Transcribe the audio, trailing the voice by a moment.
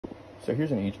So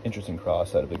here's an interesting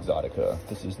cross out of Exotica.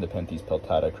 This is Nepenthes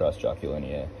peltata cross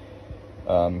jacquelineae.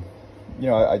 You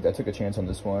know, I took a chance on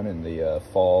this one in the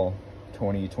fall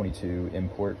 2022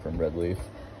 import from Red Leaf,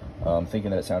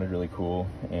 thinking that it sounded really cool.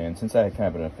 And since I had kind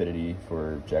of an affinity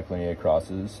for jacquelineae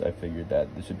crosses, I figured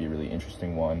that this would be a really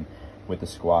interesting one with the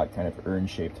squat kind of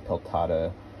urn-shaped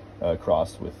peltata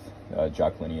crossed with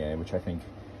jacquelineae, which I think,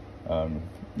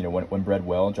 you know, when bred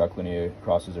well, jacquelineae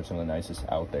crosses are some of the nicest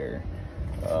out there.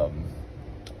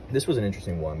 This was an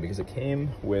interesting one because it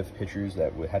came with pictures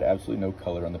that had absolutely no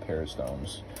color on the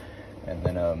peristomes, and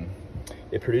then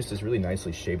it produced this really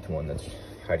nicely shaped one that's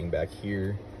hiding back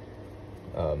here.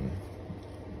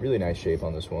 Really nice shape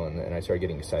on this one, and I started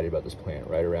getting excited about this plant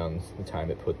right around the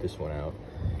time it put this one out.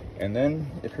 And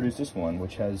then it produced this one,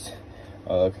 which has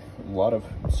a lot of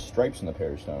stripes in the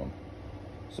peristome.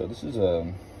 So this is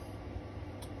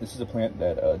a plant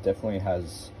that definitely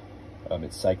has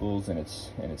its cycles and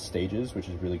its stages, which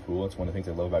is really cool. It's one of the things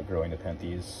I love about growing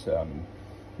Nepenthes.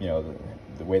 You know,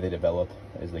 the way they develop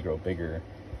as they grow bigger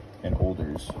and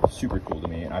older is super cool to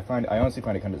me. And I honestly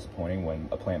find it kind of disappointing when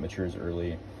a plant matures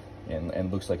early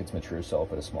and looks like its mature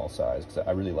self at a small size, because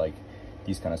I really like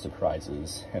these kind of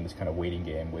surprises and this kind of waiting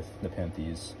game with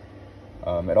Nepenthes.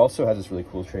 It also has this really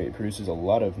cool trait. It produces a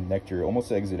lot of nectar, almost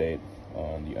exudate,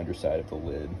 on the underside of the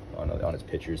lid on its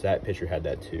pitchers. That pitcher had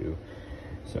that too.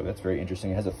 So that's very interesting.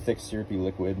 It has a thick syrupy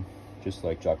liquid, just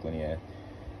like jacquelineae.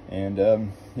 And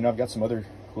you know, I've got some other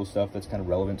cool stuff that's kind of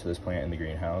relevant to this plant in the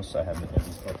greenhouse. I have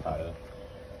Nepenthes peltata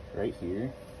right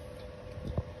here.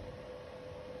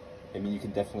 I mean, you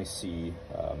can definitely see,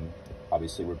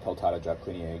 obviously, where peltata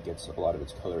jacquelineae gets a lot of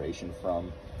its coloration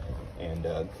from, and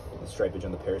the stripage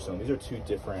on the peristome. These are two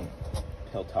different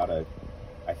peltata.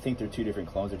 I think they're two different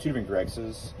clones. They're two different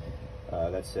grexes.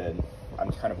 That said,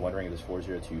 I'm kind of wondering if this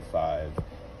 4025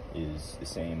 is the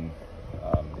same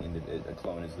a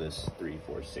clone as this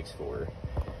 3464.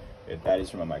 That is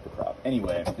from a microcrop.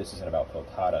 Anyway, this isn't about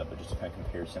peltata, but just to kind of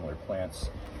compare similar plants.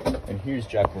 And here's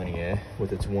jacquelineae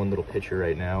with its one little pitcher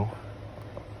right now.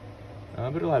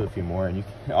 But it'll have a few more, and you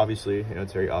can, obviously, you know,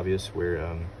 it's very obvious where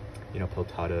you know,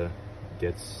 peltata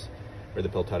gets, where the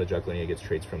peltata jacquelineae gets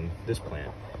traits from this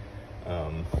plant.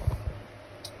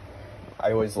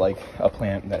 I always like a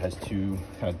plant that has two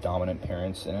kind of dominant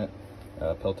parents in it.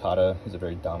 Peltata is a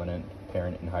very dominant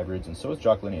parent in hybrids, and so is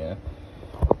jacquelineae.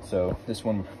 So this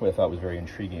one I thought was very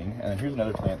intriguing. And here's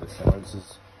another plant that's similar. This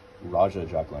is Raja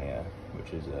jacquelineae,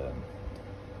 which is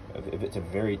it's a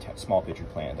very small pitcher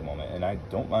plant at the moment, and I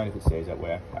don't mind if it stays that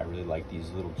way. I really like these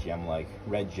little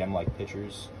red gem-like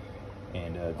pitchers,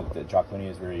 and the jacquelineae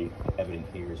is very evident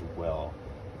here as well.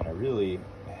 And I really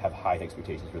have high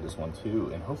expectations for this one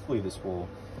too, and hopefully this will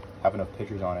have enough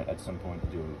pictures on it at some point to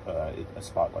do a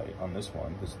spotlight on this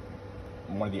one. This is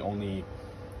one of the only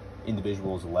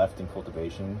individuals left in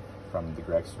cultivation from the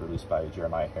Grex released by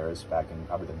Jeremiah Harris back in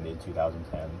probably the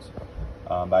mid-2010s.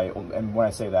 And when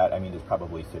I say that, I mean there's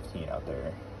probably 15 out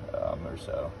there or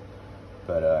so.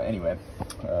 But anyway,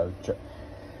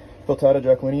 peltata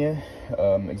jacquelineae,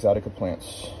 Exotica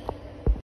plants.